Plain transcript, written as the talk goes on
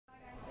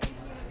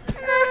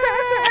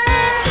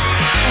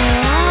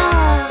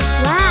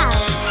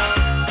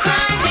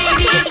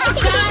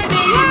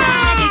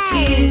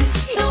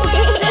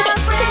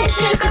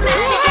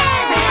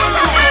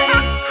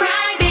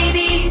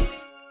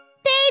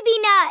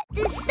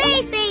got the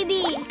space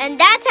baby. And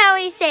that's how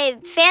we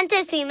saved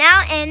Fantasy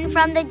Mountain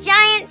from the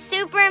giant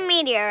super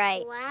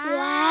meteorite.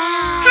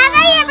 Wow. Have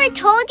I ever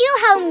told you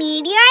how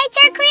meteorites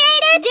are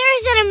created?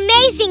 There's an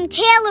amazing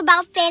tale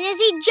about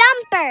Fantasy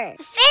Jumper,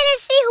 a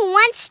fantasy who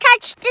once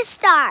touched the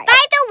stars.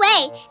 By the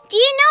way, do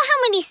you know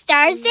how many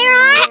stars there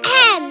are?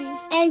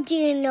 And do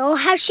you know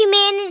how she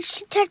managed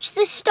to touch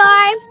the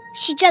star?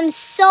 She jumped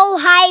so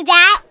high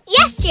that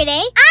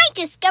yesterday I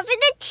discovered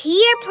the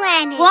Tear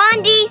Planet.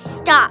 Wandy,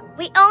 stop.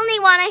 We only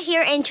want to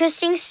hear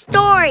interesting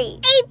stories.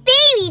 A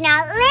baby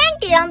knot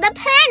landed on the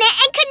planet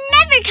and could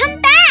never come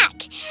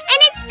back. And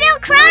it's still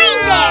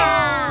crying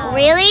there.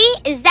 Really?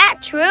 Is that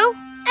true?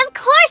 Of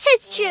course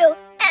it's true.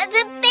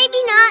 The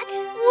baby knot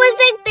was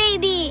a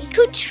baby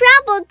who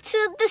traveled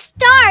to the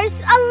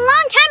stars a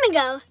long time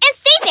ago and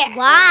stayed there.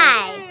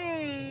 Why?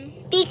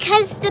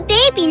 Because the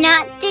baby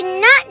knot did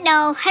not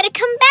know how to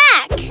come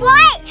back.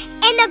 What?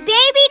 And the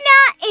baby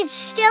knot is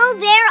still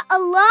there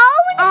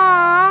alone?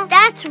 Aw,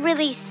 that's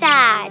really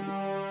sad.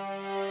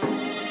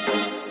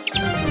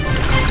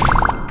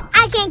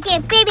 I can't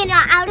get baby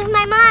knot out of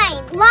my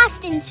mind.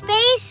 Lost in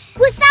space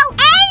without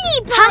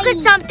anybody. How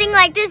could something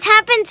like this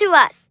happen to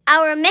us?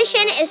 Our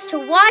mission is to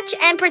watch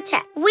and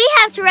protect. We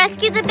have to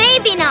rescue the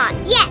baby knot.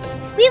 Yes,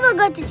 we will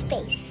go to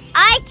space.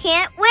 I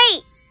can't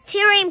wait.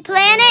 Tearing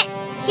Planet,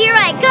 here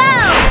I go!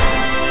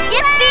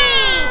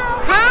 Yippee!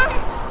 Huh?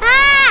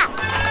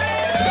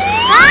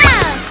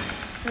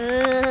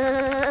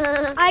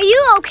 Are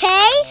you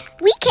okay?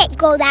 We can't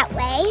go that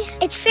way.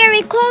 It's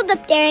very cold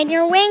up there and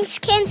your wings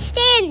can't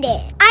stand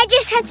it. I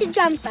just had to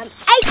jump from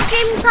ice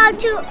cream cloud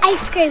to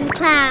ice cream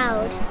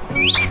cloud.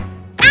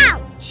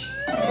 Ouch!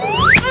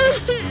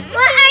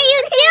 What are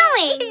you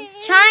doing?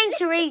 Trying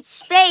to reach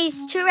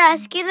space to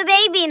rescue the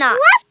baby knot.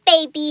 What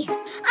baby?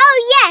 Oh,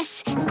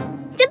 yes.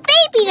 The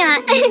baby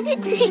knot.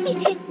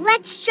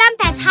 Let's jump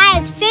as high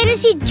as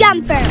Fantasy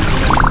Jumper.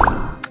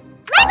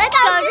 Let's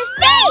go to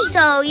space.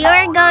 So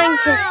you're going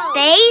to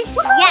space?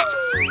 Yes.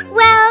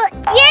 Well,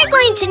 you're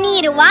going to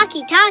need a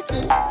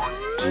walkie-talkie. But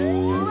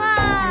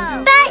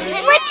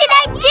what should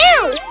I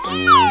do?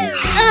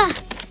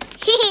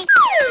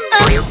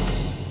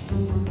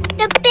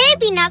 The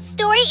baby knot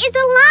story is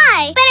a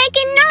lie. But I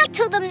cannot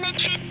tell them the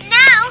truth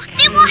now.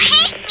 They will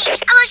hate me.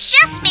 I was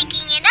just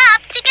making it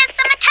up to get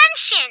some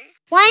attention.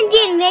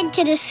 Wandy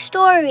invented a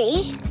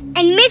story,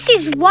 and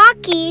Mrs.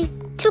 Walkie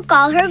took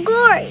all her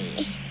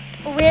glory.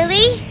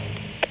 Really?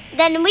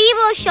 Then we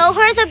will show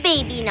her the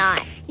baby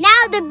knot.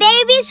 Now the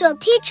babies will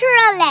teach her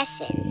a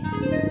lesson.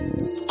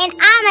 And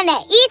I'm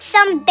gonna eat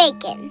some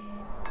bacon.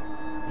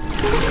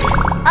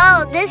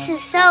 Oh, this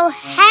is so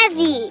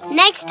heavy.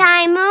 Next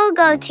time we'll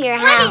go to your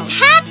house. What is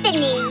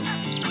happening?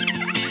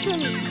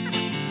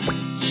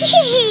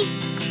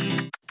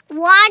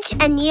 Watch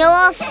and you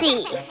will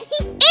see.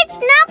 It's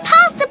not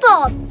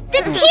possible!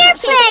 The Tear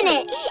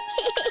Planet!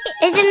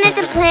 Isn't it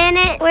the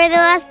planet where the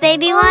last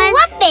baby was?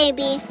 What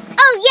baby?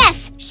 Oh,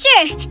 yes,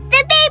 sure.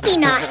 The baby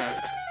knot.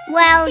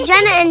 Well,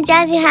 Jenna and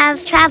Jazzy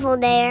have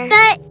traveled there.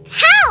 But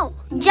how?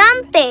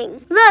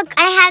 Jumping. Look,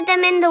 I had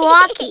them in the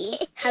walkie.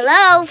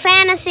 Hello,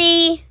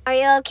 Fantasy. Are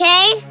you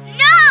okay?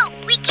 No,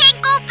 we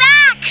can't go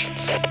back.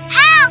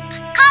 Help!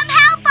 Come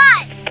help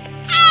us!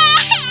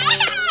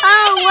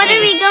 Oh, what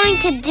are we going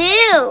to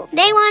do?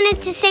 They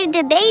wanted to save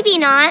the baby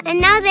knot, and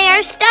now they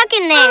are stuck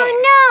in there. Oh,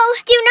 no.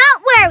 Do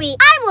not worry.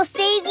 I will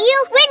save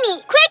you.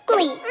 Whitney,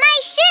 quickly. My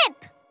ship.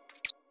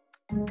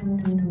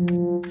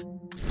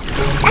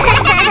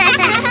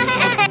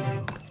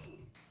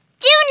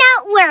 Do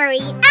not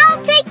worry.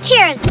 I'll take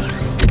care of this.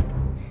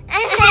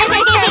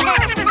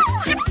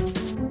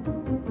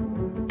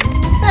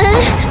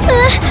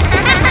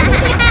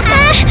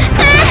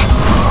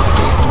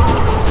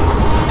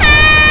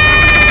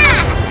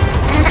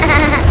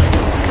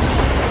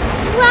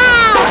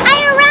 Wow, I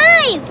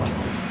arrived!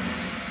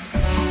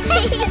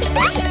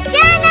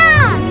 Jenna!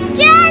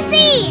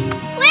 Jazzy!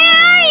 Where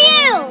are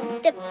you?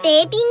 The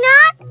baby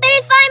knot? But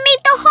if I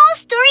made the whole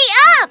story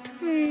up!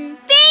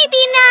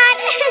 Baby knot!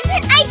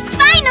 I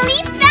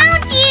finally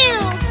found you!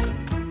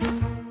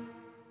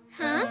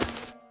 Huh?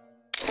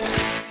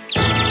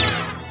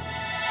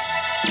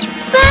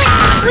 But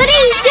what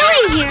are you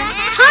doing here?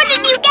 How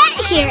did you get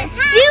here?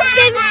 You've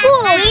been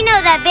fooled! We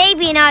know that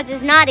baby knot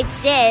does not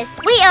exist.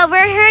 We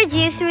overheard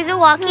you through the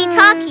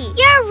walkie-talkie.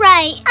 You're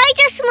right. I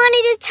just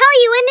wanted to tell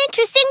you an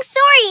interesting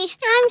story.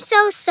 I'm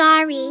so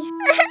sorry.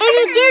 And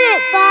you did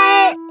it,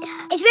 but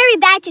it's very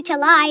bad to tell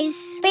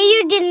lies. But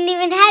you didn't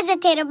even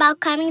hesitate about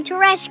coming to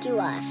rescue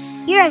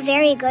us. You're a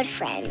very good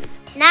friend.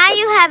 Now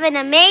you have an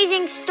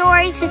amazing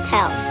story to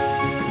tell.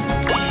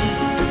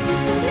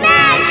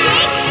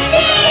 Magic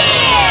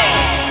tears!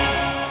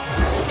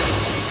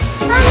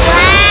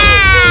 Wow!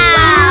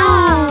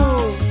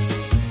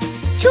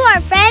 To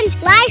our friends,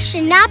 lies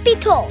should not be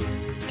told.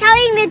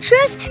 Telling the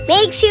truth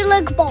makes you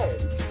look bold.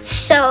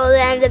 So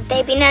then the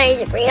baby knot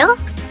isn't real?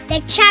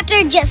 The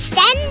chapter just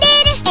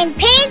ended, and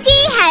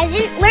Panty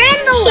hasn't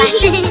learned the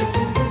lesson.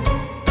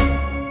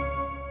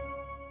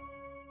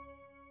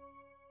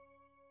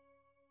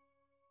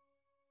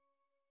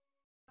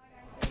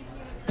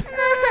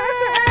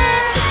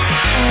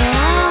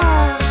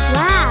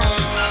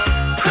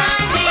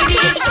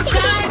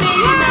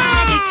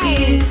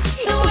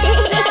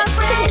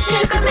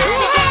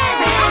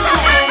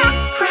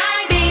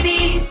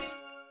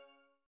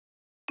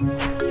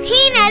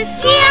 Tina's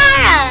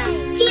tiara!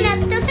 Tina,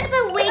 those are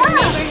the Wing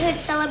neighborhood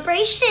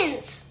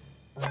celebrations.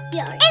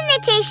 Your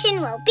invitation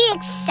will be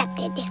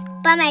accepted,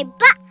 but my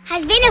butt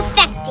has been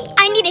affected.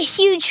 I need a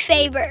huge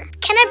favor.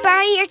 Can I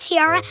borrow your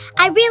tiara?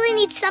 I really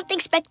need something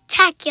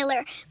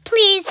spectacular.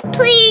 Please,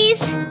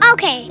 please.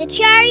 Okay, the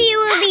tiara you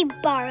will be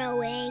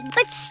borrowing.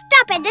 But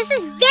stop it, this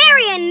is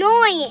very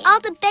annoying. All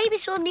the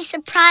babies will be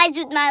surprised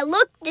with my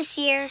look this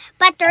year.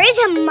 But there is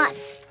a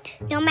must.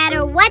 No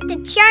matter what, the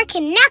tiara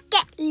cannot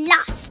get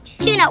lost.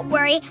 Do not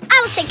worry,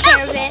 I will take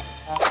care of it.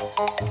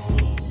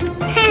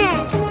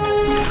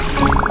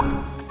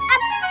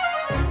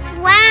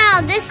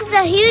 Wow, this is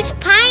a huge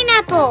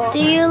pineapple. Do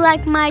you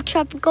like my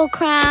tropical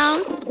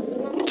crown?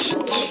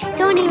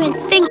 Don't even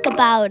think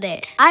about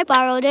it. I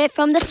borrowed it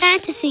from the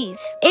fantasies.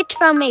 It's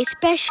from a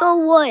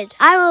special wood.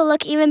 I will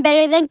look even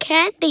better than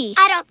Candy.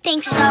 I don't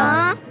think so.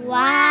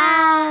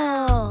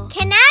 Wow.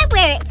 Can I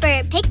wear it for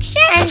a picture?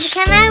 And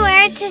can I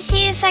wear it to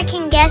see if I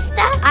can guess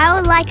that? I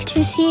would like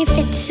to see if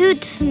it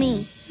suits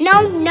me.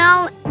 No,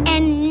 no,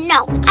 and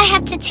no. I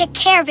have to take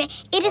care of it.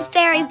 It is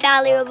very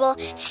valuable.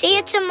 See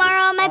you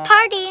tomorrow on my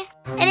party.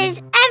 It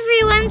is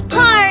everyone's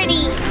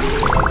party.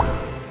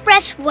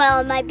 Rest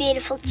well, my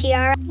beautiful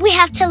tiara. We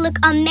have to look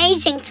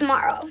amazing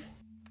tomorrow.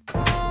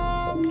 Woohoo!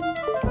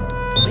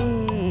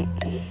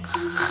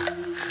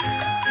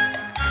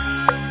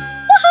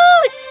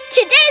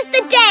 Today's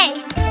the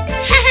day!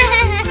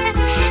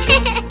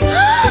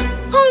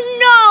 Oh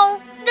no!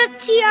 The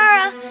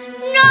tiara!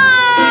 No!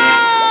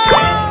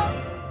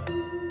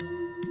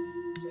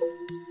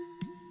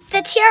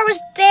 The tiara was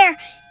there.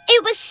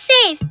 It was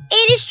safe.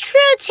 It is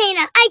true,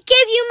 Tina. I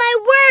give you my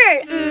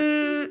word.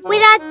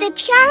 Without the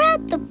tiara,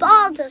 the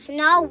ball does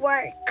not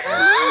work.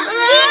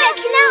 Tina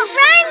cannot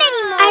rhyme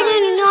anymore. I do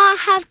not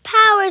have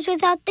powers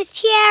without the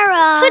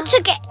tiara. Who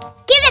took it?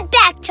 Give it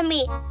back to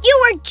me. You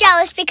were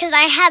jealous because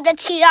I had the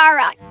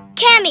tiara.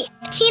 Cammy,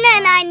 Tina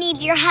and I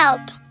need your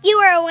help. You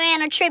were away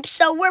on a trip,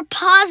 so we're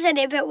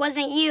positive it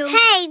wasn't you.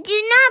 Hey,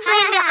 do not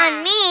blame it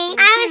on me.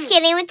 I was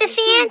kidding with the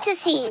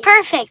fantasy.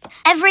 Perfect.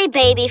 Every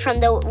baby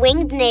from the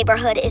winged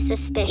neighborhood is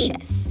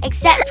suspicious.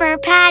 Except for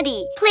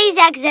Patty. Please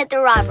exit the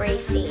robbery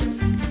scene.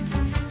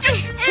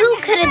 Who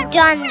could have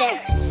done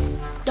this?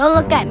 Don't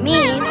look at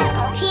me.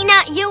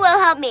 Tina, you will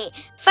help me.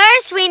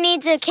 First, we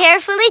need to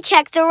carefully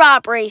check the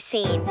robbery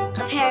scene.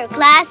 A pair of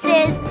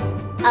glasses,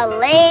 a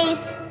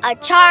lace, a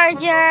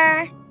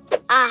charger.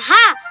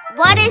 Aha!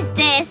 What is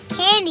this?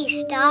 Candy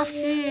stuff.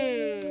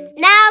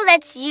 Now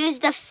let's use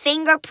the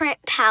fingerprint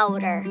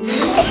powder.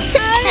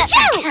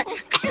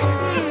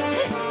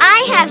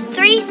 I have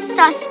 3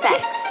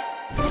 suspects.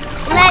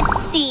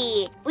 Let's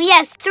see. We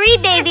have 3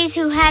 babies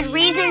who had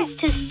reasons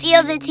to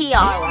steal the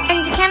tiara.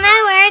 And can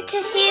I wear it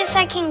to see if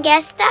I can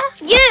guess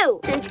stuff?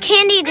 You! Since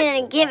Candy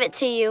didn't give it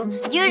to you,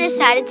 you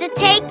decided to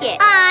take it.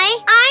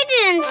 I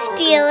didn't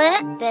steal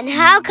it. Then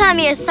how come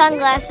your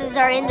sunglasses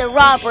are in the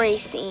robbery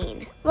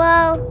scene?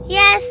 Well,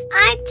 yes,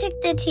 I took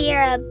the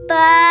tiara, but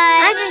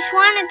I just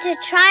wanted to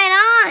try it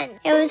on.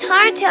 It was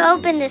hard to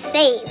open the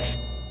safe.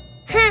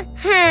 Huh?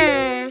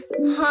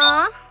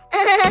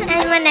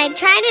 And when I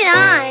tried it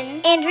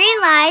on and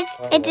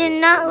realized it did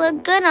not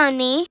look good on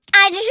me,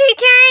 I just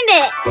returned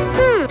it.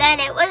 Then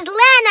it was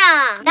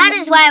Lena. That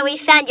is why we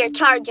found your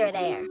charger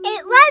there.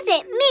 It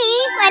wasn't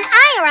me. When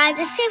I arrived,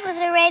 the safe was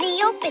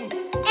already open.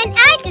 And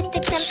I just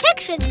took some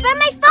pictures for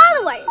my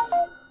followers.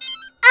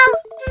 Oh.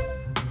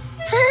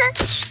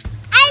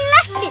 I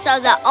left it. So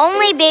the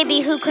only baby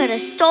who could have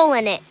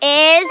stolen it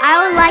is...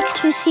 I would like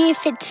to see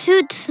if it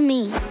suits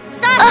me.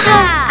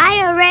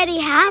 I already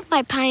have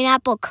my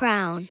pineapple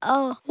crown.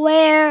 Oh,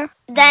 where?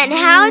 Then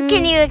how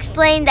can you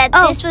explain that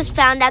this was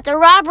found at the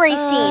robbery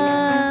scene?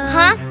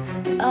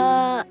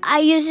 I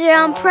used it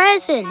on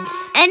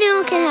presents.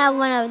 Anyone can have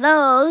one of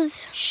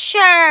those.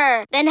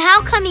 Sure. Then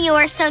how come you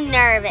were so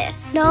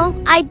nervous? No,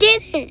 I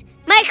didn't.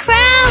 My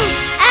crown!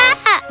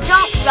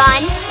 Don't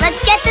run.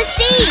 Let's get the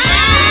thief.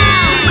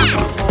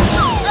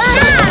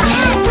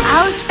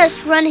 I was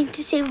just running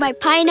to save my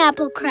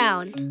pineapple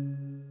crown.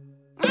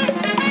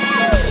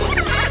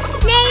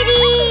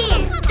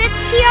 Nadine! The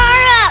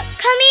tiara!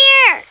 Come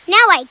here!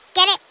 Now I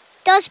get it.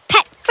 Those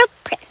pet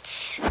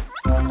footprints.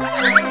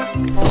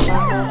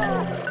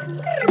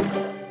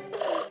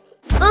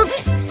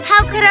 Oops,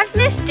 how could I have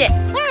missed it?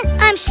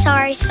 I'm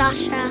sorry,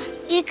 Sasha.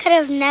 You could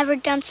have never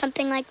done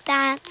something like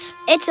that.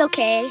 It's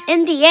okay.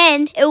 In the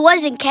end, it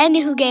wasn't Candy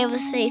who gave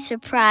us a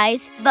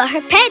surprise, but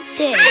her pet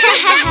did.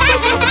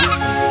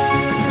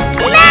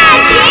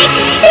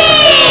 Magictears!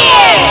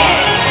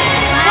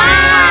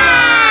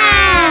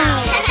 Wow!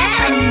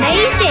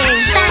 Amazing!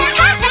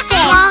 Fantastic!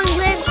 Long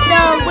live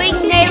the Wing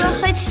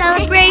Neighborhood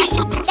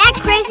celebration. That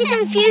crazy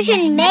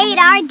confusion made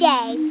our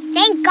day.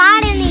 Thank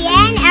God in the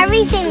end,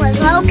 everything was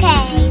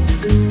okay.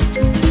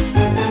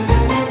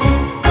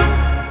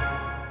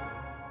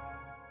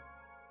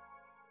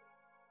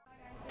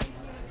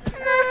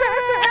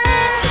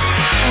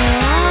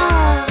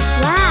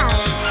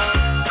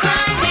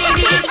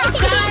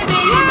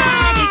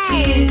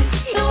 Crybabies,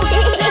 the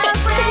world of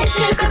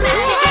friendship and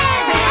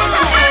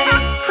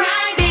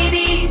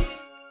crybabies.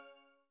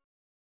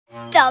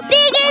 the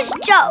biggest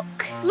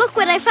joke. Look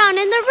what I found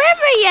in the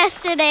river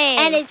yesterday.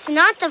 And it's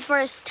not the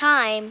first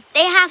time.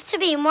 They have to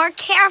be more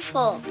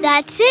careful.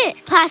 That's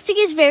it. Plastic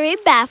is very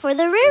bad for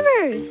the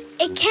rivers.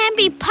 It can't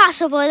be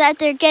possible that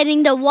they're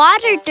getting the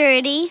water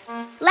dirty.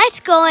 Let's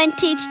go and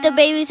teach the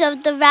babies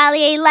of the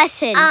valley a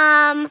lesson.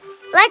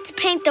 Let's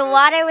paint the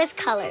water with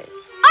colors.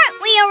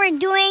 Aren't we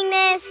overdoing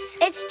this?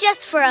 It's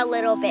just for a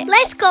little bit.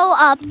 Let's go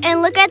up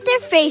and look at their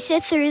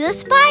faces through the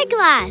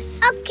spyglass.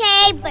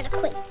 Okay, but a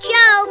quick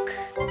joke.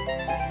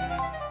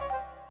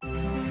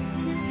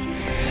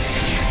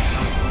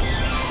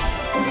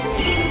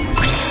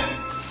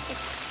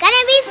 It's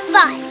gonna be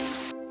fun.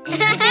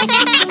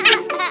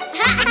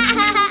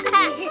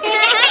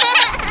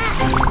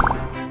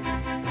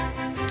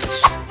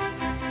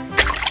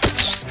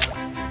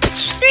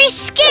 3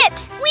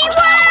 skips! We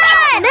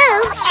won!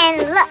 Move and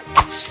look.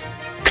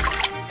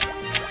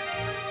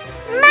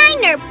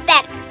 Mine are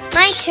better.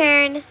 My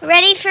turn.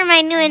 Ready for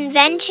my new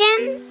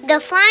invention? The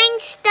flying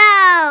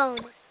stone.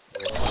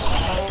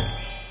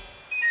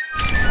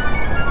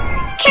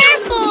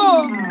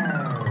 Careful!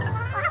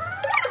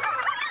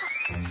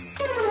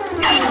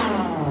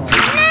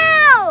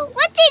 No!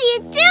 What did you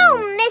do,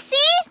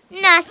 Missy?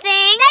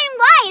 Nothing. Then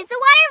why is the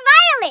water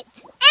violet?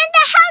 And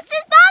the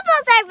house's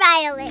bubbles are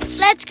violet.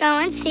 Let's go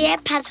and see a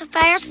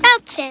pacifier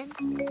fountain.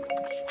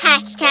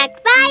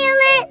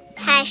 #violet,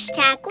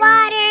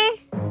 #water.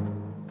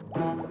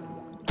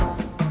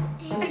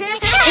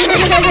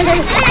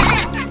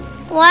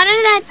 Water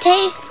that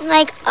tastes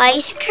like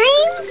ice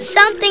cream?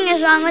 Something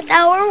is wrong with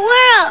our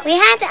world. We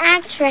had to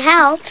ask for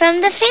help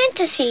from the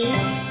fantasy.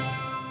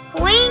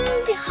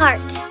 Winged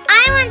heart.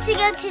 I want to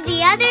go to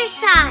the other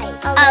side.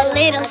 A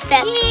little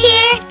step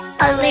here,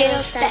 a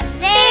little step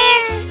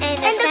there,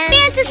 and the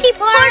fantasy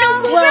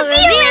portal will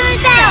reveal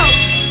itself.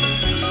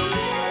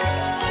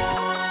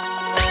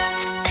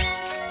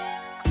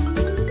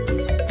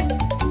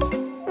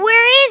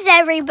 Where is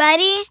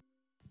everybody?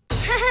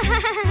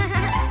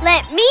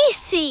 Let me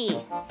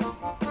see.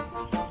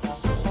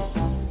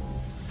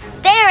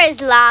 There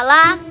is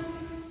Lala.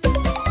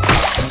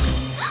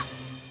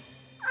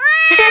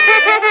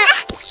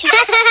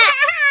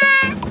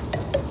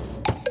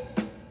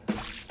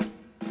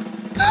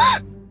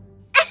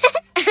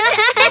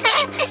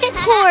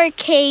 Poor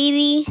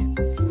Katie.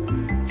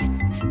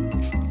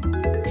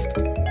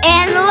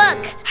 And look,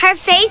 her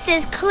face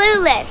is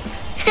clueless.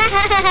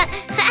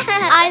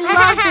 I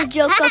love the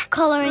joke of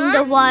coloring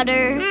the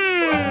water.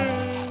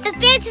 The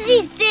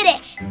fantasies did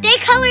it. They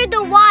colored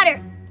the water,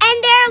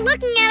 and they're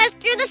looking at us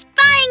through the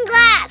spying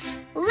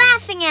glass,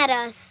 laughing at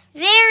us.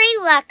 Very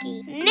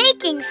lucky.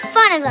 Making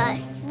fun of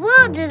us.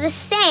 We'll do the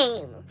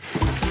same.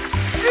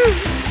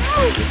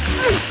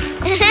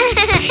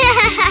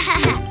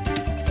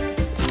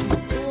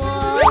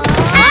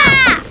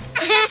 Ah!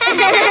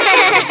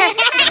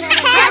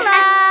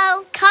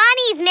 Hello.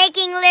 Connie's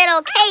making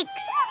little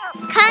cakes.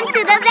 Come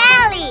to the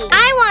valley.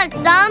 I want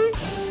some.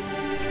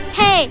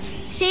 Hey,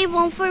 save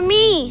one for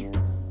me.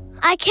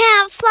 I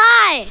can't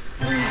fly.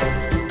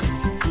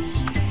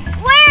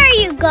 Where are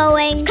you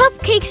going?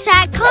 Cupcakes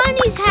at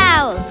Connie's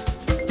house.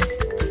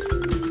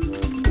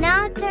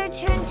 Now it's our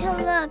turn to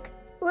look.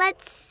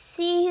 Let's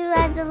see who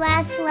had the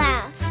last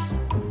laugh.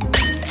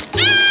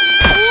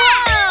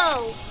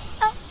 Whoa!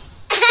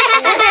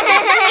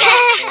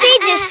 They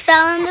just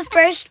fell on the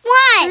first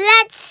one.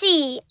 Let's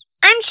see.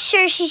 I'm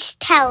sure she's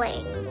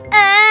telling.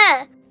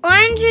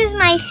 Orange is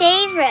my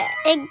favorite.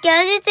 It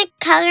goes with the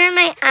color of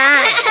my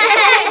eye.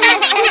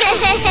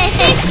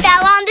 They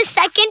fell on the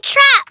second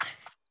trap.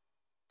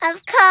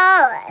 Of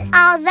course.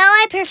 Although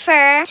I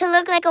prefer to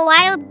look like a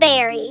wild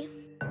berry.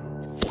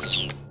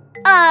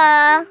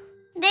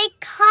 They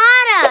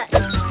caught us.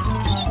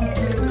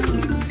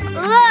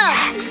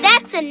 Look,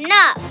 that's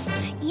enough.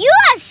 You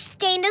have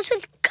stained us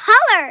with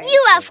color.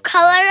 You have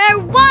colored our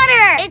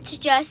water. It's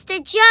just a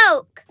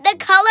joke. The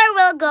color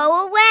will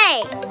go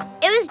away.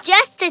 It was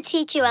just to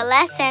teach you a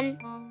lesson.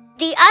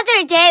 The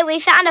other day we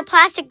found a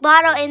plastic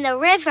bottle in the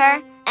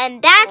river,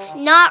 and that's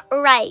not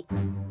right.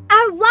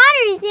 Our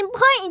water is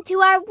important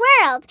to our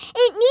world.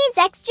 It needs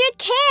extra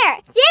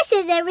care. This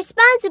is a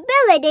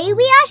responsibility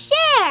we all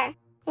share.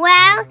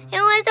 Well,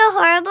 it was a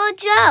horrible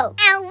joke.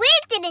 And we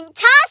didn't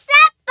toss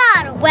that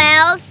bottle.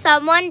 Well,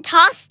 someone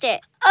tossed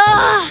it.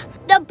 Ugh,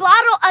 the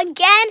bottle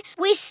again?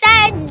 We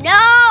said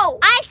no.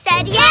 I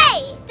said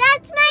yes.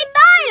 That's my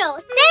bottle.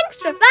 Thanks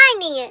for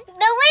finding it.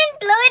 The wind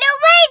blew it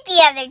away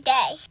the other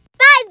day.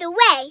 By the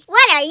way,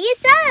 what are you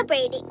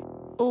celebrating?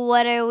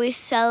 What are we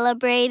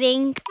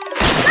celebrating?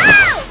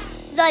 Oh!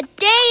 The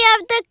Day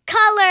of the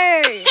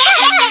Colors.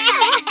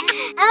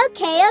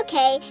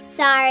 Okay.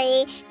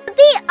 Sorry. To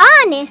be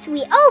honest,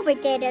 we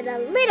overdid it a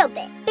little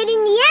bit. But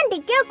in the end,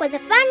 the joke was a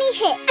funny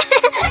hit.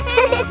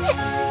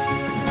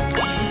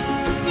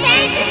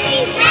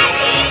 Fantasy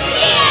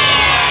magictears!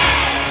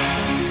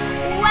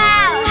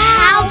 Wow,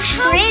 how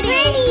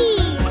pretty!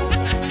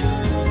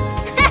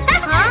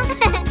 Huh?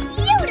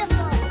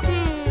 Beautiful!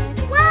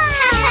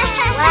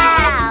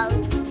 Wow.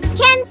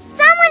 Can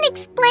someone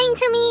explain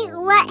to me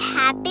what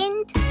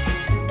happened?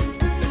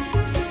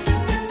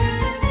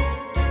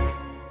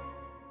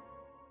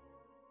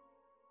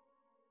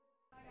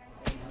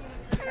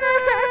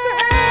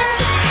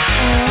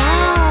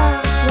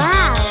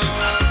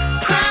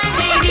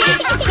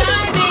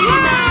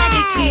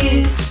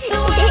 crybabies. The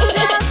world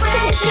of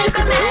friendship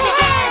and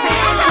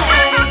magic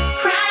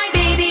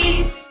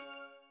crybabies.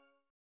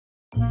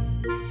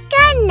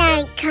 Good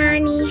night,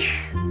 Connie.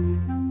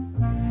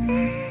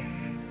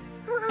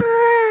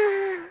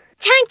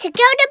 Time to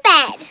go to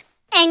bed.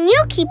 And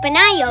you keep an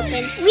eye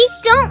open. We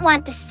don't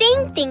want the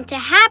same thing to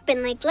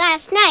happen like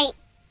last night.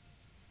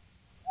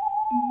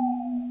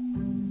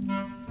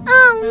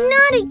 Oh,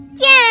 not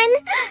again!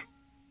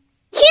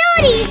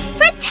 Cutie,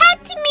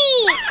 protect me!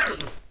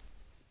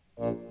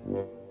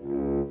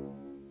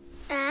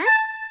 Huh?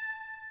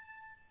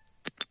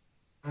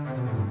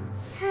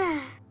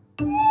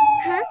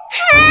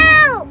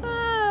 Help!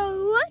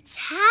 Oh, what's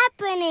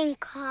happening,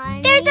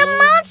 Connie? There's a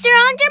monster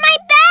under my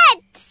bed!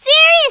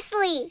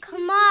 Seriously!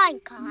 Come on,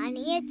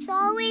 Connie. It's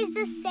always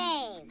the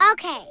same.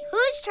 Okay,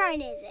 whose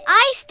turn is it?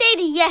 I stayed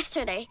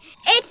yesterday.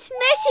 It's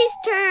Missy's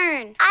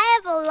turn. I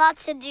have a lot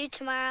to do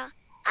tomorrow.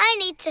 I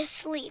need to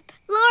sleep.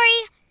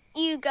 Lori,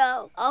 you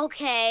go.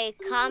 Okay,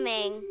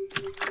 coming.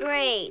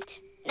 Great.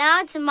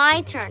 Now it's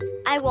my turn.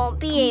 I won't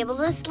be able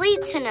to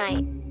sleep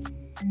tonight.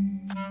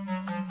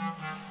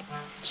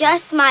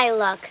 Just my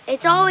luck.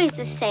 It's always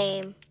the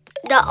same.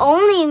 The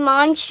only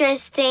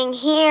monstrous thing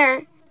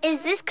here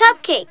is this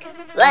cupcake.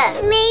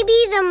 Blech.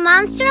 Maybe the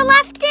monster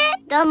left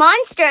it? The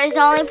monster is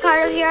only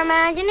part of your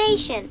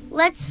imagination.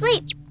 Let's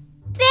sleep.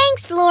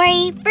 Thanks,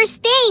 Lori, for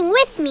staying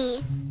with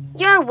me.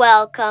 You're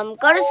welcome.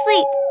 Go to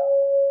sleep.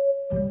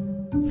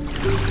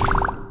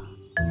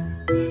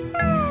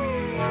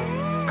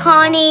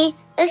 Connie,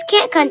 this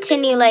can't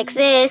continue like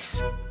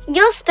this.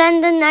 You'll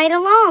spend the night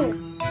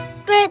alone.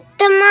 But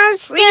the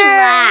monster...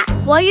 Relax.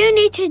 What you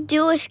need to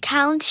do is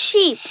count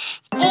sheep.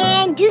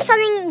 And do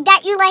something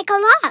that you like a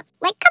lot,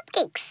 like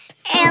cupcakes.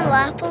 And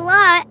laugh a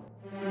lot.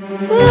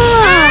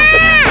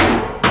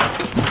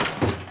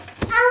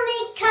 I'll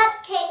make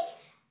cupcakes.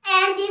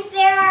 And if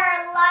there are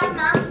a lot of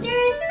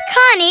monsters...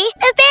 Connie,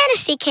 a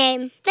fantasy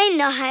came. They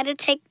know how to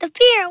take the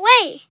fear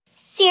away.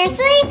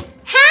 Seriously?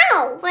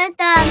 How? With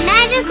a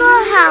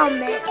magical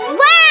helmet.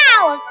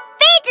 Wow! A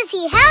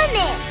fantasy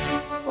helmet!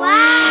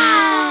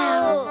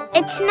 Wow!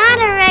 It's not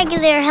a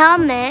regular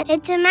helmet.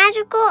 It's a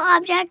magical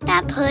object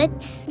that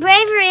puts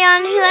bravery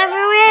on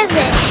whoever wears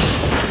it.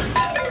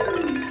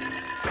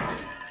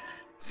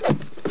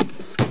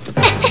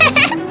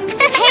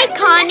 Hey,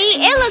 Connie,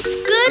 it looks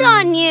good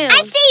on you.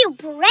 I see you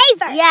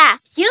braver. Yeah,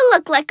 you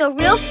look like a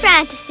real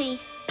fantasy.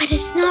 But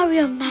it's not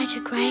real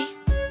magic, right?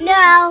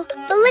 No,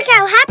 but look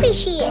how happy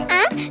she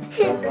is.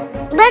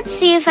 Let's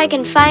see if I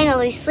can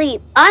finally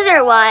sleep.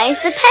 Otherwise,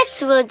 the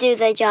pets will do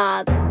the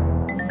job.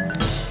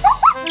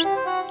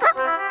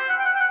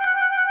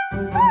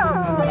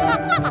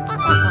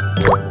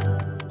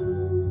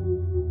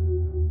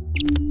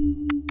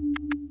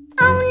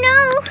 Oh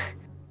no!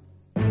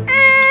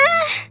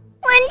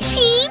 One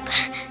sheep,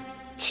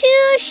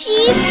 two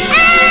sheep.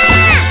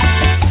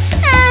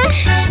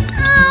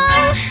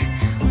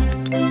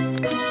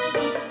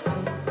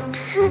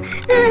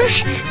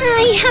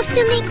 I have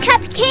to make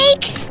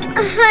cupcakes.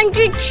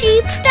 100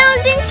 sheep,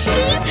 1,000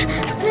 sheep.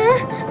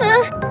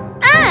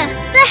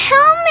 The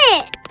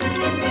helmet.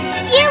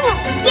 You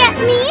won't get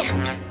me.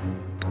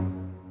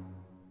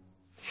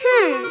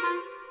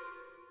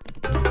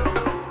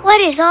 What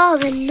is all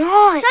the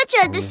noise? Such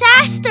a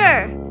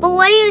disaster. But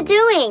what are you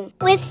doing?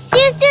 With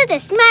Suzu the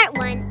smart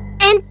one.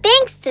 And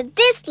thanks to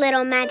this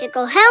little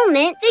magical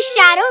helmet, the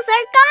shadows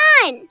are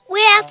gone.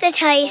 We have to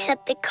tell you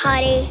something,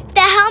 Connie. The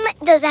helmet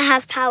doesn't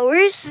have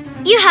powers.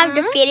 You have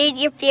defeated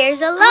your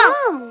fears alone.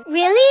 Oh,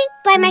 really?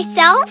 By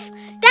myself?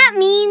 That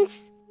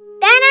means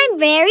that I'm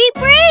very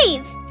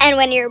brave. And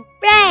when you're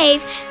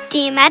brave,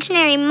 the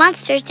imaginary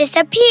monsters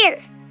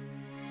disappear.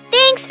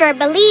 Thanks for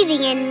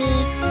believing in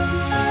me.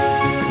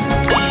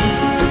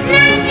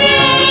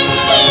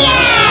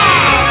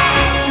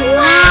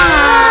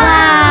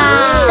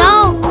 Wow! So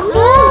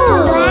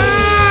cool!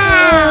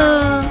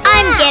 Wow!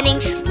 I'm getting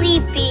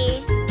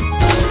sleepy.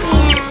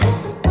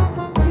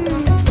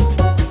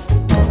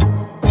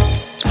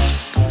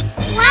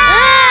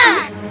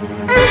 Wow!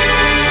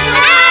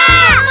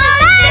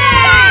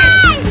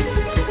 Monsters!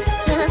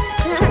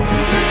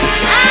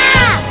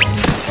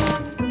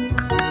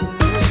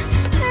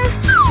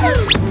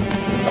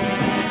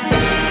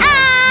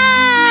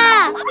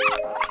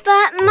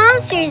 But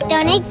monsters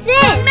don't exist.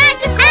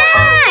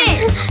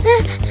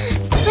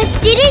 But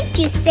didn't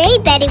you say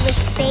that it was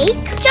fake?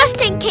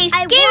 Just in case,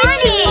 give it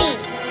to me.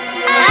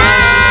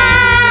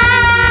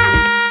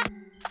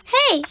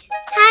 Hey,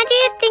 how do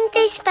you think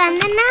they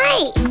spend the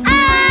night?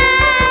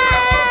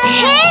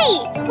 Hey,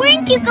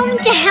 weren't you going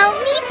to help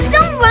me?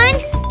 Don't run.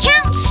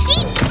 Count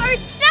sheep or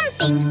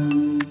something.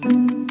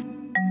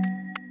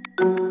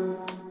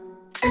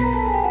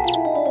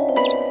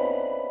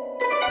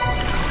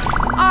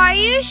 Are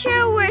you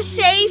sure we're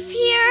safe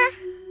here?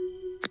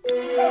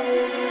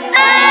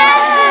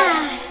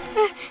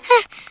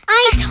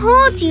 I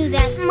told you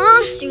that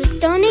monsters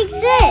don't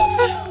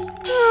exist.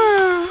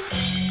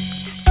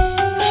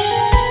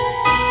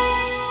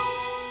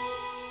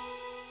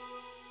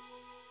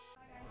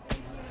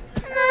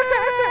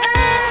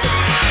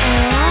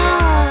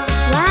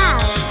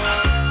 Wow,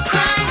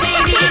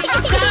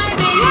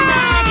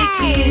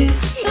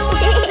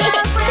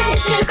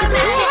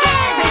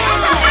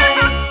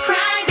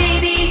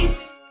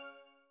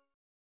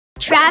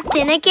 trapped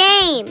in a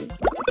game.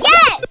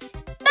 Yes!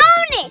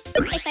 Bonus!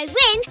 If I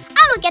win,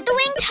 I will get the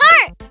winged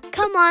heart.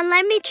 Come on,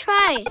 let me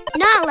try.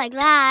 Not like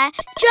that.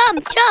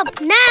 Jump,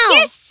 jump, now.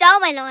 You're so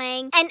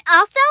annoying. And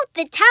also,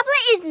 the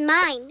tablet is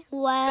mine.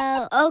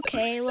 Well,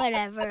 okay,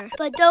 whatever.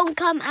 But don't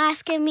come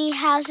asking me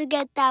how to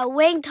get that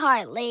winged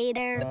heart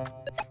later.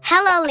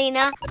 Hello,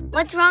 Lena.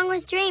 What's wrong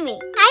with Dreamy?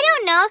 I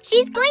don't know.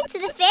 She's going to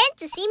the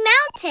fantasy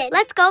mountain.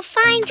 Let's go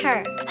find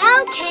her.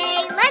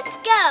 Okay, let's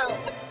go.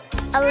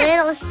 A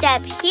little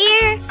step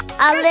here,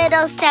 a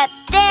little step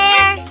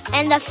there,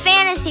 and the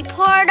fantasy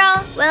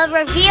portal will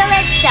reveal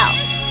itself.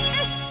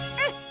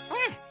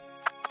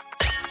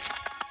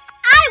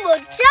 I will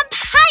jump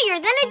higher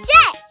than a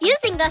jet.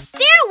 Using the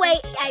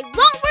stairway, I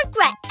won't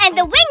regret. And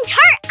the winged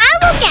heart I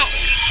will get.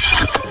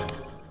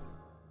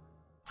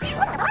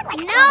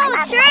 No,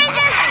 turn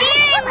the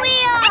steering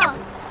wheel.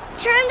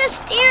 Turn the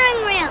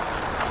steering wheel.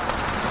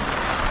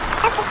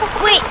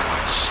 Wait,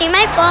 she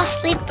might fall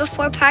asleep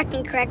before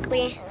parking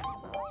correctly.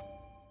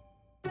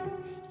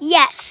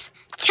 Yes.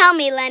 Tell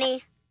me,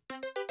 Lenny.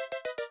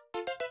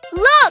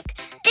 Look,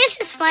 this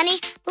is funny.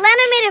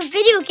 Lena made a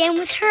video game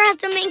with her as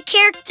the main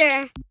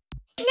character.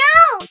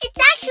 No, it's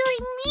actually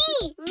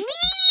me. Me!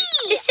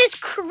 This is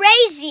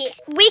crazy.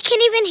 We can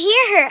even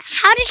hear her.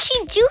 How did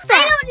she do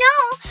that? I don't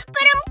know,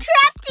 but I'm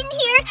trapped in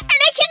here and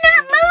I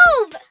cannot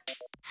move.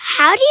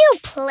 How do you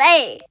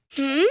play?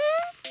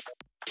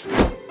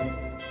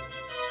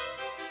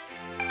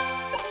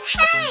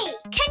 Hey,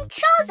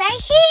 controls are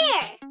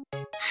here.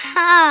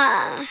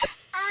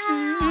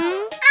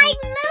 I'm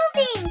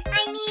moving.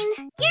 I mean,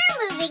 you're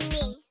moving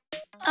me.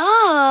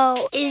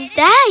 Oh, is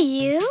that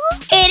you?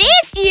 It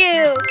is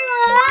you.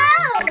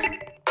 Whoa!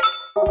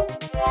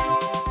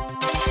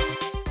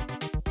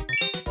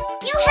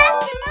 You have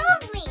to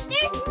move me.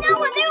 There's no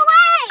other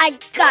way. I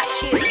got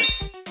you.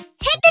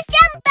 Hit the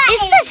jump button.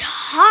 This is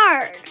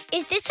hard.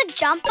 Is this a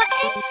jump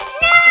button?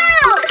 No!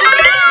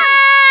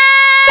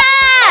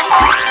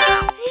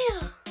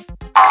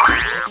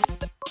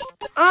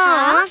 Aww.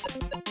 Wow,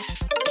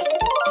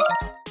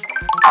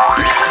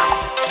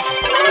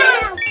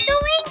 the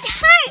winged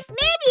heart.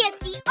 Maybe it's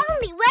the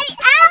only way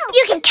out.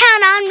 You can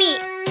count on me.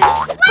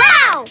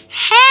 Wow!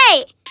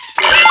 Hey!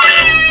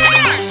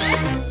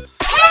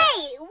 Hey,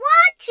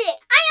 watch it.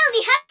 I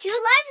only have 2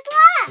 lives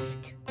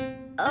left.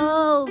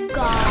 Oh,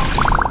 gosh.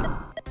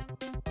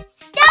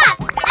 Stop!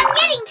 I'm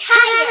getting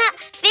tired.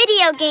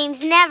 Video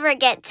games never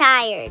get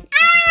tired.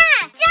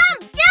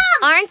 Jump,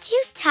 jump! Aren't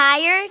you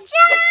tired? Jump!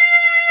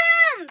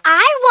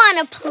 I want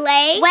to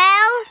play.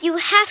 Well, you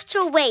have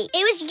to wait.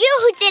 It was you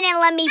who didn't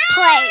let me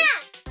play.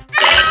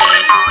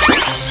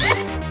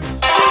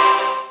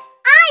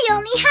 I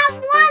only have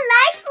 1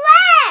 life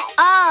left.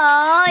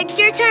 Oh, it's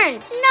your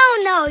turn.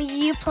 No,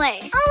 you play.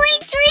 Only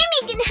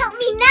Dreamy can help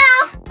me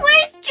now.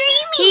 Where's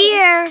Dreamy?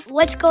 Here.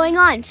 What's going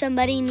on?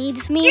 Somebody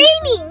needs me?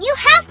 Dreamy, you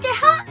have to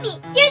help me.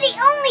 You're the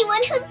only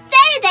one who's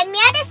better than me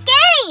at this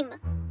game.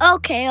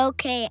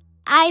 Okay.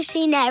 I've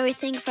seen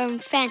everything from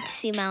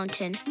Fantasy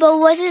Mountain. But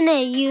wasn't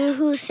it you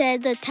who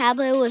said the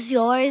tablet was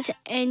yours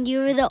and you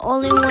were the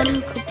only one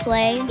who could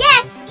play?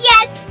 Yes.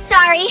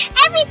 Sorry.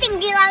 Everything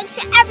belongs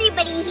to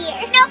everybody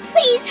here. Now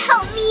please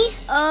help me.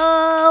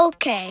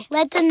 Okay.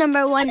 Let the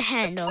number 1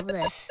 handle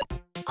this.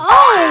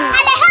 Oh!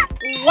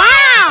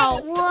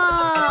 Wow!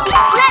 Whoa.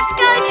 Let's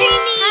go,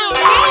 Dreamy!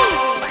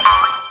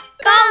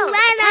 Go,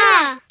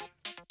 Lena!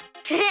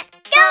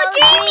 Go,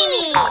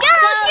 Dreamy! Go,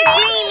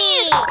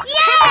 Dreamy!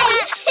 Yay!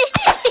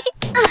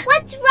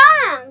 What's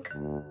wrong?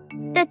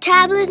 The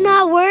tablet's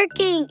not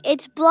working.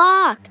 It's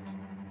blocked.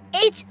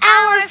 It's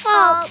our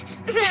fault.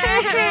 Do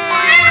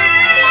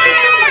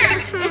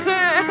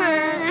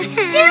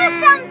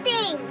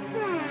something!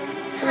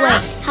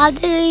 Wait, how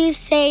did you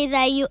say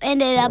that you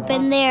ended up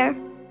in there?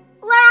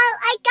 Well,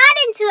 I got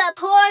into a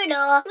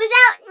portal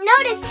without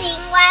noticing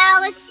while I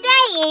was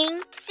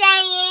saying,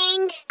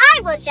 I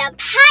will jump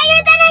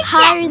higher than a jet.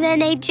 Higher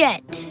than a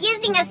jet.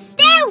 Using a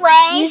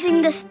stairway.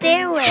 Using the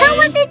stairway. How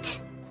was it?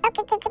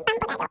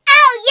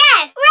 Oh,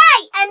 yes,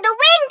 right. And the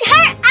winged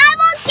heart I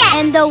will get.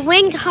 And the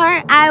winged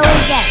heart I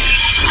will get.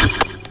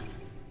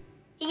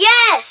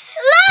 Yes.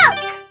 Look.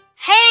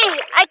 Hey,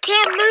 I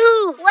can't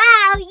move.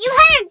 Wow, you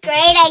had a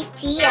great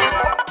idea.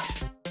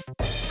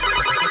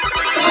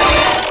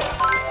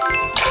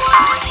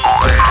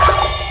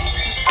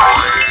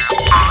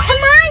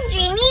 Come on,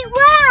 Dreamy.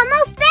 We're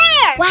almost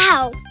there.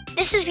 Wow,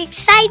 this is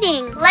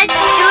exciting. Let's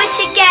do it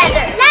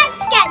together.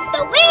 Let's get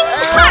the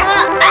winged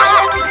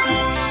heart.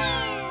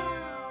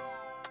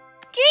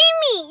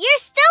 Dreamy, you're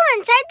still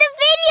inside the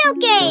video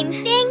game.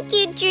 Thank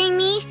you,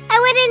 Dreamy. I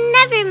would have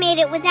never made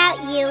it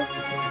without you.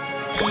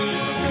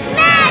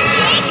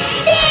 Magic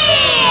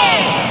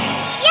tears!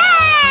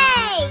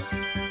 Yay!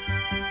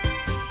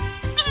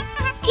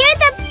 You're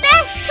the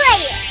best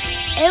player.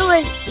 It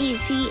was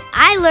easy.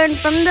 I learned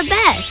from the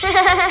best.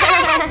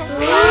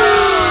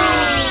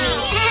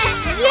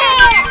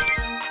 Yeah!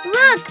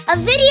 Look, a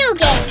video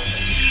game.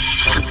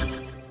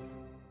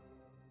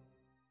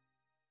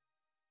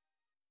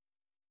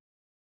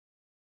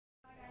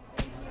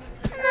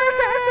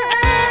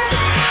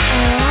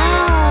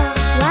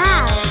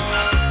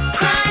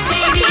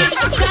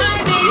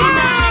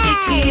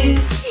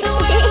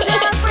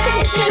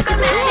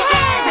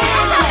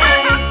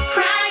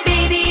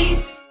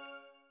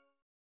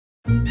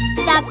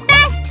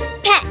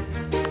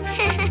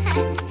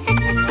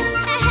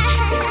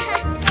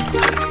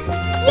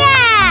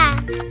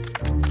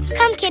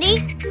 Kitty.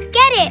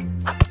 Get it.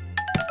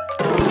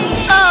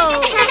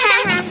 Oh.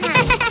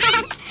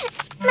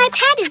 My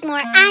pet is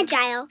more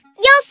agile.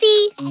 You'll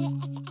see.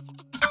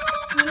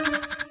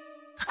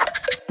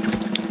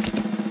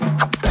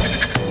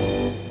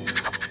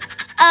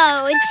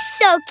 Oh, it's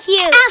so cute.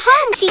 At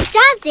home, she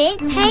does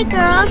it. Hey,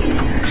 girls.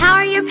 How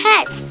are your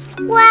pets?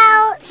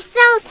 Well,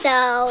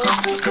 so-so.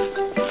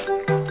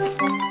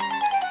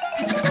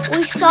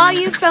 We saw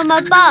you from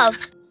above.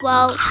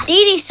 Well,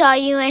 Dee Dee saw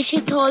you and she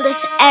told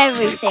us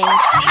everything.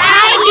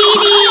 Hi, Dee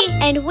Dee!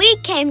 And we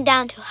came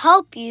down to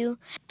help you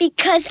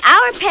because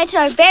our pets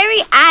are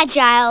very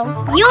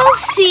agile. You'll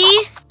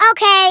see.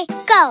 Okay,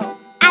 go.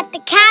 At the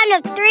count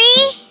of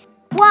 3,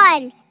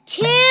 1,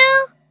 2,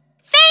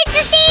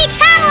 Fantasy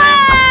Tower!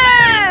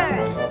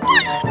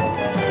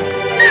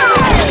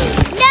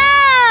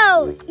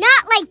 No!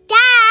 Not like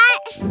that!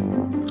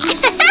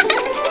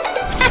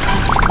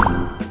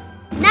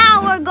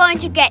 Now we're going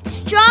to get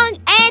strong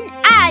and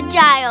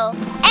agile.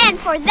 And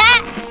for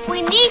that,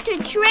 we need to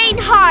train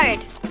hard,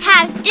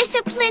 have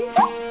discipline,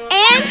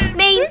 and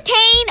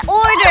maintain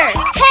order.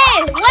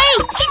 Hey,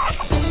 wait!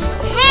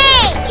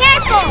 Hey,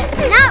 careful!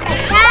 Not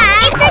like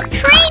that! It's a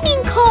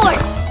training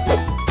course.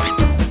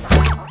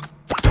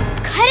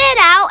 Cut it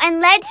out and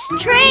let's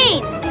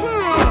train.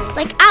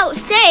 Like I was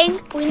saying,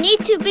 we need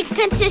to be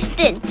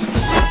consistent.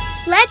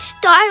 Let's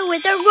start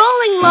with the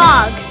rolling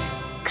logs.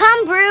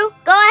 Come, Brew,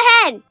 go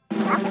ahead.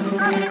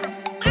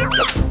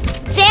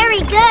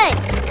 Very good.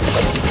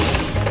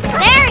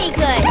 Very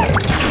good.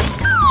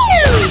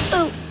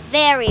 Ooh,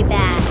 very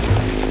bad.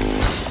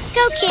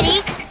 Go,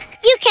 Kitty.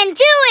 You can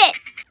do it!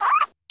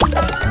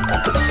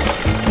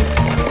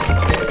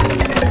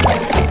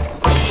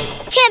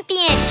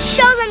 Champion,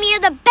 show them you're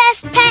the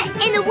best pet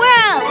in the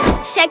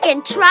world!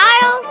 Second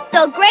trial,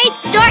 the great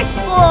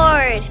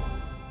dartboard.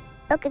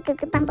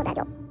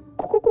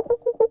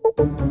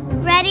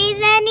 Ready,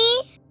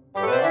 Lenny?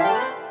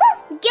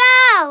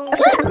 Go!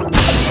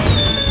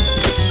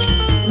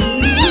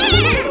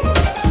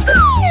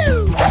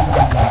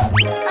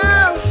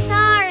 Oh,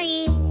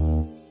 sorry.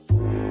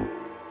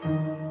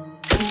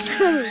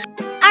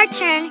 Our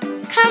turn.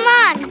 Come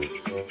on.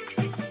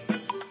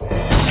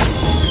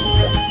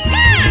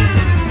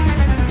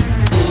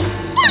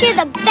 You're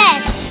the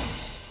best.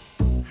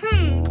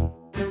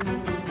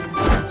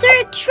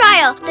 Third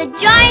trial, the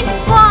giant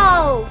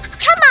balls.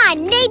 Come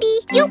on, lady.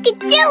 You can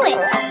do it.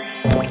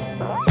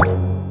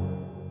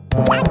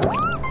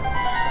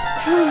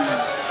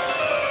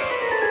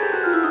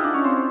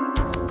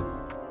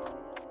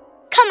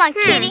 Come on,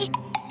 Kitty.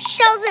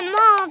 Show them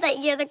all that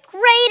you're the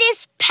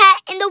greatest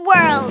pet in the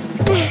world.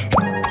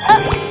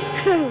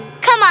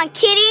 Come on,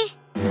 Kitty.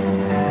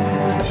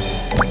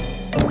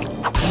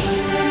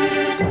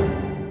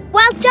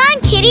 Well done,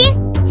 Kitty.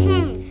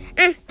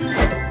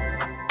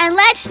 And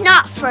let's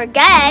not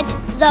forget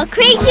the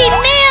crazy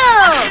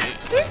meal.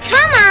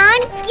 Come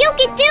on, you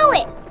can do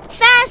it.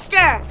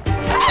 Faster.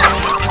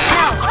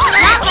 No,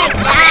 not like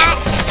that.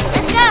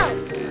 Let's go.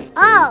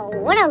 Oh,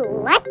 what a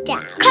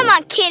letdown. Come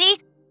on, Kitty.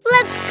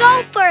 Let's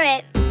go for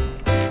it.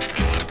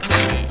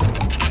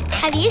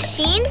 Have you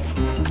seen?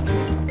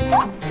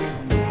 No!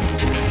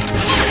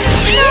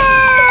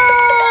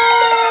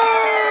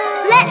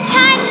 Let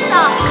time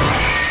stop.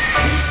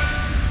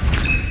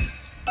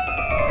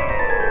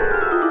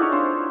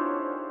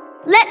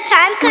 Let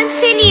time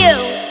continue.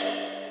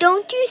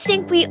 Don't you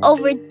think we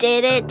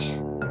overdid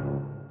it?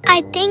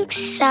 I think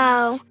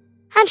so.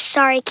 I'm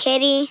sorry,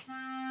 Kitty.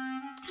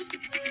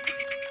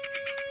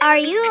 Are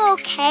you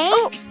okay?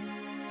 Oh.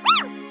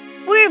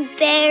 We're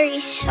very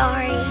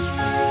sorry.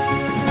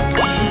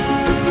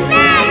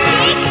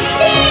 Magic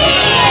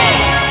tears!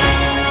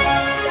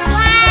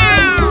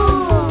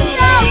 Wow!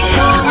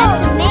 So cool!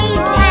 That's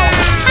amazing!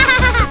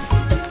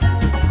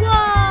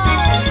 Whoa!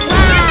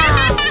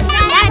 Wow!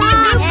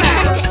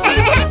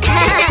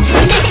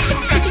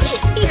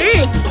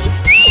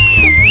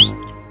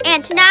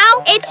 And now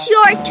it's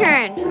your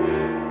turn.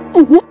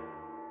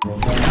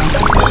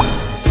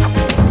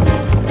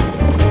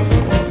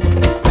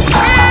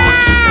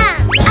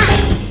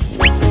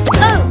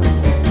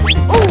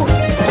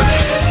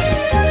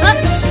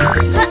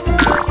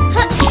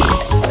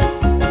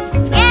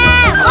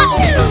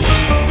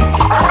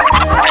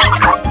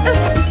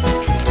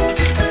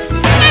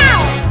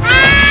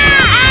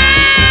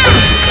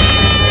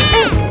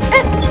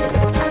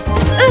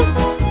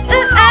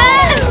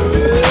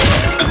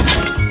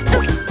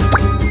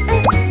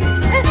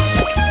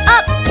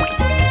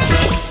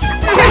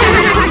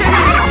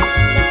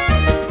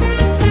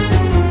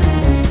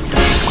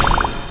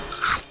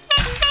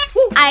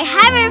 I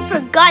haven't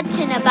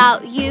forgotten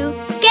about you.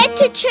 Get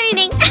to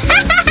training.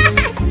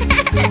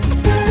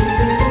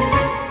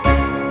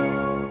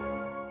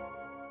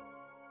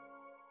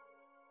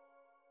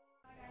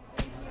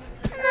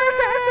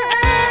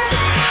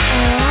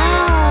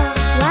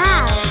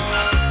 Wow!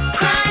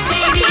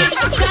 Crybabies,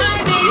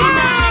 crybabies,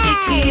 magic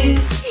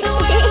tears. The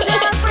world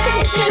of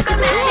friendship and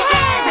magic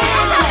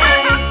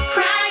adventures.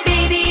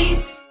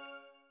 Crybabies.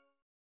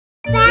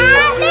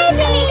 Bat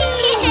baby!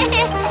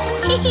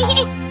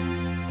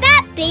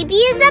 Bat Baby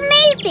is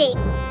amazing.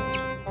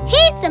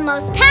 He's the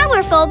most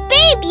powerful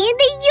baby in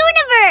the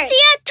universe.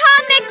 The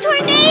atomic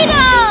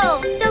tornado!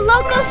 The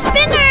loco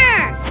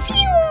spinner!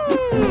 Phew!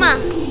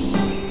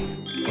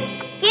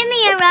 Give me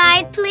a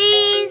ride,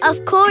 please.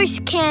 Of course,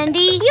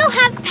 Candy. You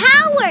have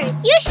powers.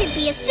 You should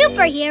be a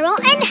superhero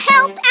and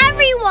help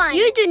everyone.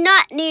 You do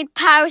not need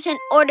powers in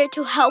order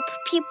to help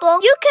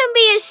people. You can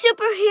be a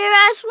superhero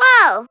as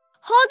well.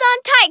 Hold on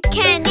tight,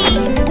 Candy.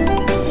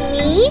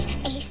 Me?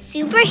 A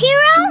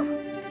superhero?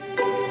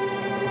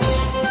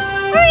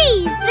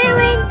 Freeze,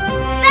 villains!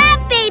 Bat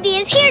Baby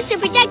is here to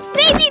protect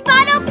Baby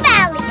Bottle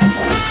Valley.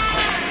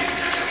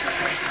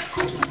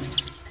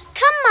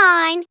 Come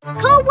on,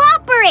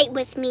 cooperate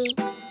with me.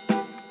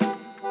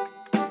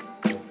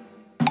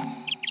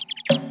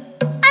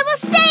 I will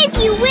save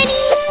you,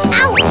 Winnie!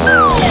 Ouch!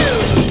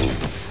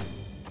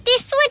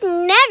 This would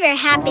never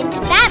happen to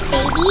Bat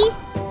Baby.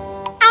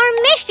 Our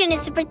mission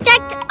is to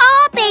protect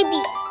all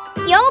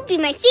babies. You'll be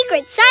my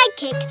secret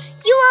sidekick.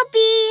 You will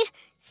be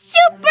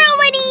Super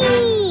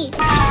Winnie!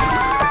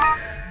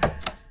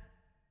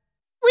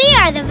 We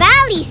are the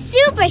Valley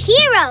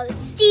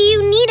superheroes. Do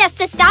you need us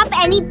to stop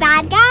any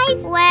bad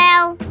guys?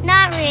 Well,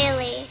 not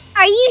really.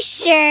 Are you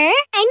sure?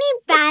 Any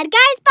bad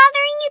guys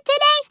bothering you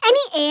today?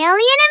 Any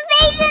alien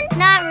invasion?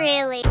 Not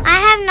really. I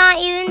have not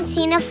even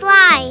seen a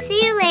fly.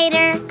 See you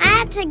later. I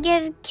had to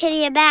give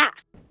Kitty a bath.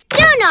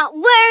 Do not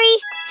worry.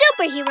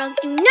 Superheroes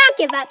do not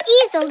give up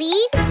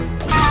easily.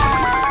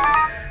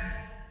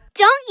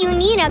 Don't you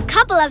need a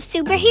couple of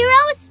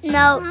superheroes?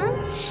 No,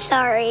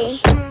 sorry.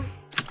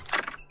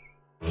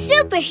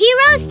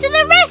 Superheroes to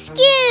the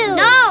rescue!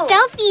 No!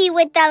 Selfie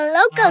with the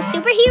loco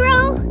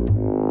superhero?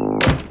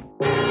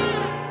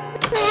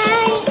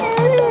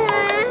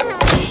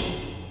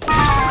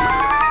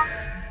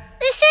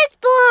 This is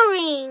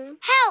boring.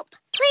 Help,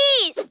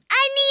 please!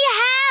 I need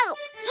help!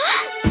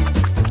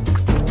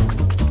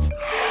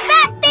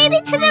 Bat Baby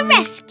to the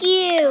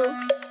rescue!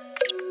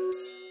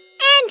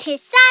 And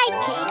his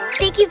sidekick.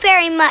 Thank you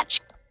very much.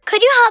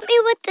 Could you help me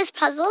with this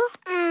puzzle?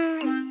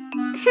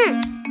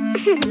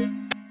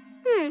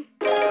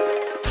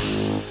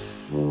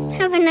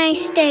 Have a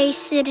nice day,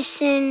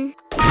 citizen.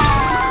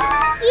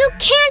 You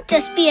can't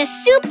just be a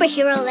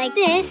superhero like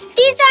this.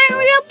 These aren't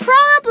real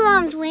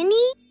problems,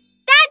 Winnie.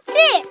 That's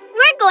it.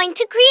 We're going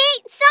to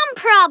create some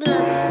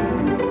problems.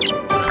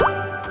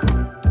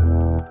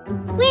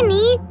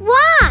 Winnie,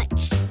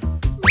 watch.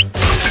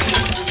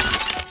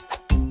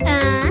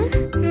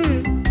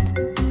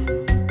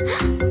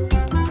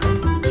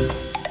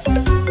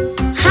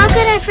 How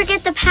could I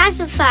forget the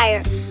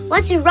pacifier?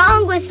 What's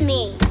wrong with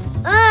me?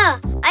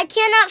 I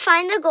cannot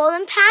find the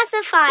golden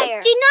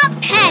pacifier. Do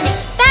not panic.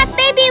 Bat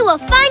Baby will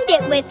find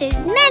it with his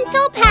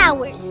mental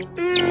powers.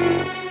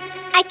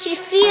 I can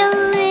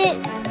feel it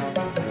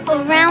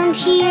around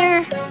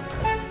here.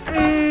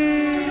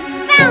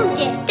 Found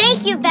it.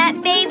 Thank you,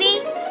 Bat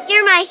Baby.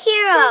 You're my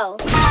hero.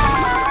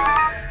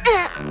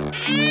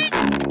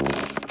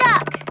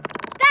 Stuck.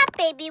 Bat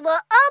Baby will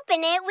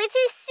open it with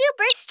his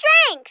super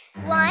strength.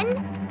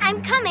 1,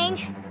 I'm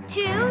coming.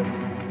 2,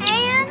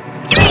 and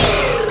 3.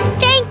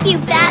 Thank you,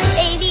 Bat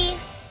Baby.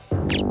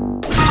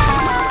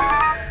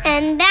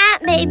 And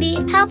Bat Baby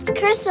helped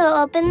Crystal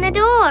open the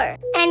door.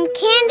 And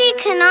Candy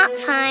cannot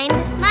find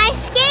my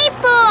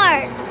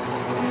skateboard.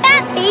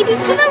 Bat Baby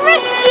to the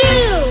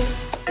rescue!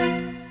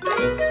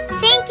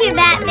 Thank you,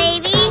 Bat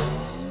Baby.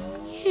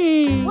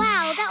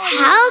 Wow, that was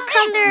How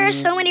come there are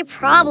so many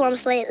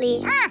problems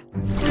lately?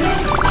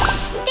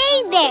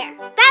 Stay there.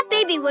 Bat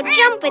Baby will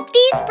jump with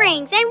these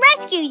springs and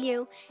rescue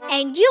you.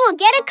 And you will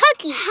get a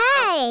cookie.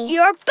 Hey!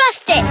 You're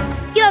busted.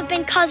 You have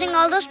been causing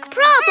all those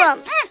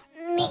problems.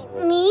 Me?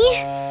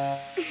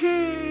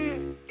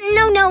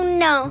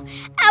 No.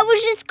 I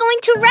was just going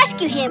to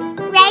rescue him.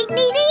 Right,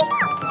 Needy?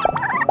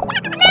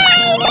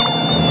 Needy!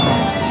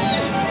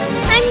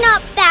 I'm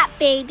not Bat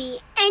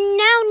Baby. And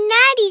now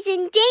Natty's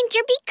in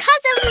danger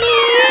because of me.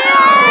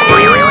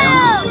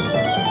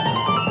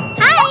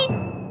 Hi!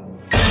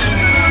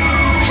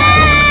 Ha!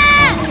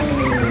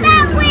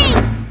 Bat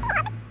wings!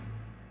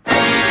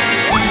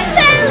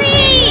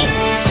 Belly!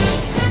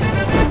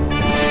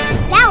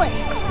 That was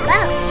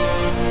close.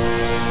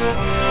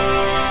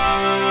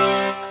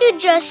 You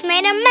just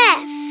made a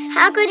mess.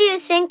 How could you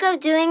think of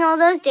doing all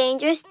those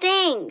dangerous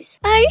things?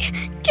 I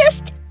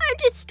just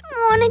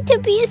wanted to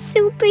be a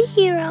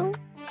superhero.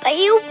 But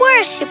you were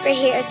a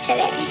superhero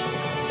today.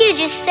 You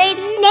just said,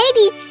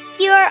 Natty,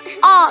 you're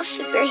all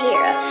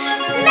superheroes.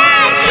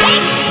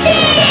 Magictears!